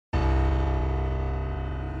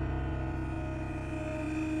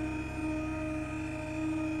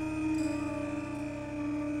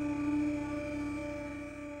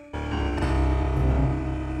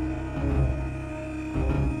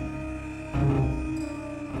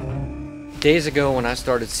Days ago when I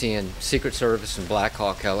started seeing Secret Service and Black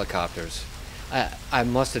Hawk helicopters, I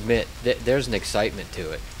must admit that there's an excitement to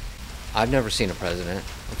it. I've never seen a president.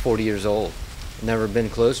 I'm 40 years old. I've never been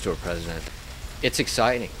close to a president. It's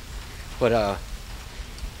exciting, but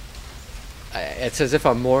it's as if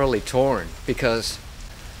I'm morally torn because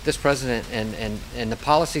this president and the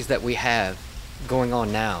policies that we have going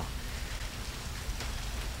on now,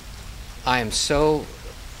 I am so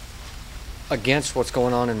against what's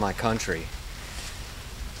going on in my country.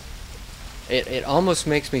 It almost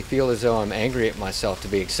makes me feel as though I'm angry at myself to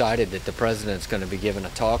be excited that the president's going to be giving a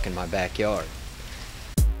talk in my backyard.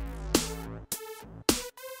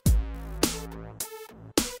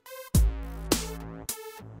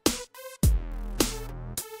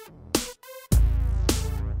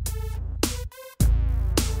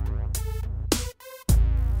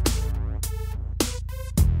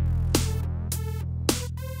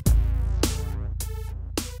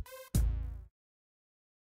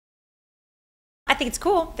 I think it's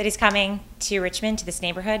cool that he's coming to Richmond, to this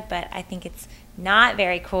neighborhood, but I think it's not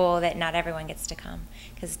very cool that not everyone gets to come.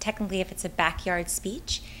 Because technically, if it's a backyard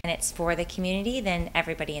speech and it's for the community, then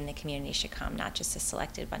everybody in the community should come, not just a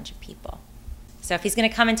selected bunch of people. So if he's going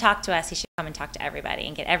to come and talk to us, he should come and talk to everybody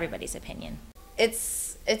and get everybody's opinion.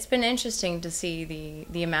 It's been interesting to see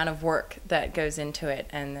the amount of work that goes into it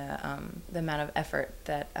and the amount of effort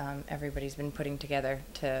that everybody's been putting together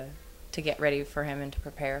to get ready for him and to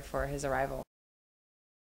prepare for his arrival.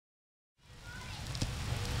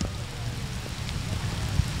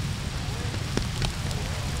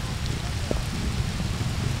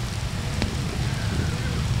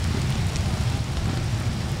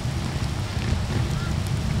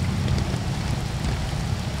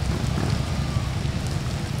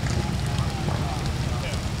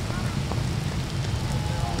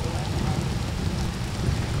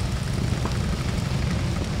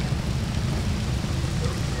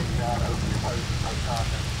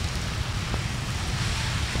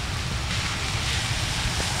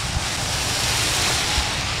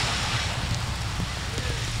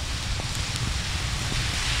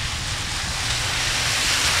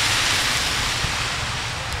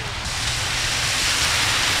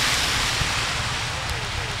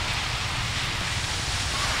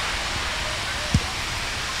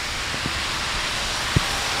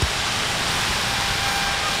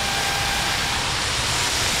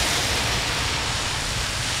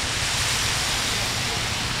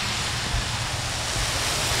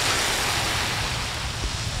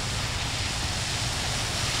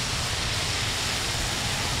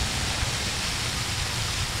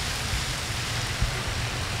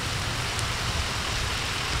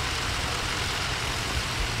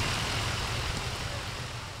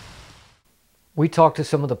 We talked to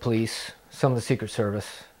some of the police, some of the Secret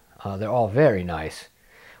Service. They're all very nice.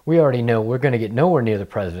 We already know we're going to get nowhere near the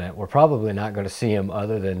president. We're probably not going to see him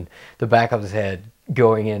other than the back of his head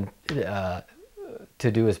going in to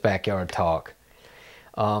do his backyard talk.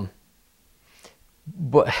 But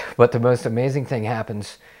the most amazing thing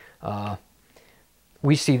happens.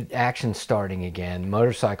 We see action starting again.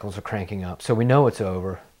 Motorcycles are cranking up, so we know it's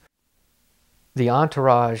over. The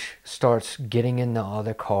entourage starts getting into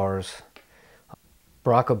other cars.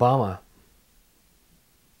 Barack Obama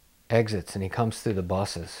exits and he comes through the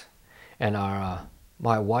buses, and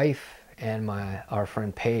my wife and our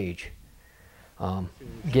friend Paige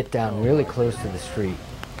get down really close to the street.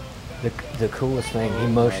 The coolest thing, he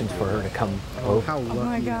motions for her to come over. Oh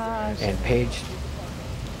my gosh! And Paige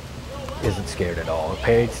isn't scared at all.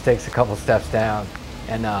 Paige takes a couple steps down,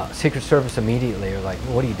 and Secret Service immediately are like,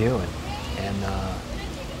 "What are you doing?" And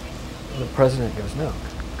the president goes, "No,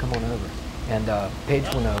 come on over." And Paige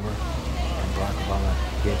went over, and Barack Obama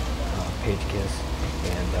gave Paige a kiss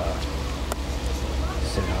and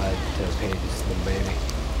said hi to Paige's little baby,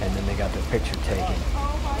 and then they got their picture taken.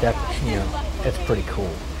 That, it's pretty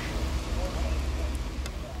cool.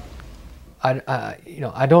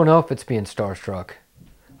 I don't know if it's being starstruck.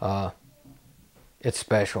 It's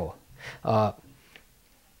special,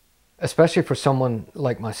 especially for someone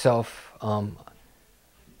like myself.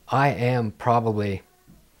 I am probably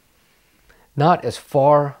not as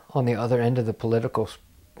far on the other end of the political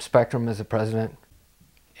spectrum as the president.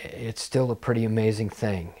 It's still a pretty amazing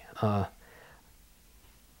thing. I'll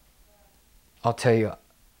tell you,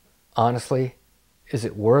 honestly, is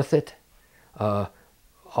it worth it?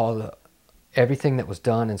 Everything that was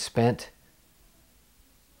done and spent?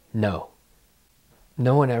 No.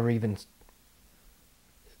 No one ever even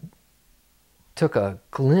took a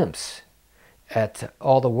glimpse at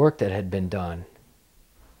all the work that had been done.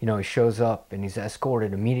 You know, he shows up and he's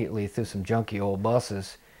escorted immediately through some junky old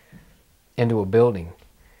buses into a building.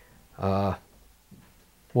 I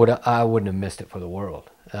wouldn't have missed it for the world.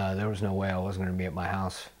 There was no way I wasn't going to be at my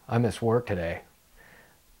house. I missed work today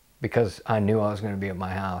because I knew I was going to be at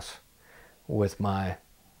my house with my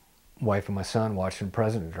wife and my son watching the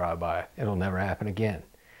president drive by. It'll never happen again.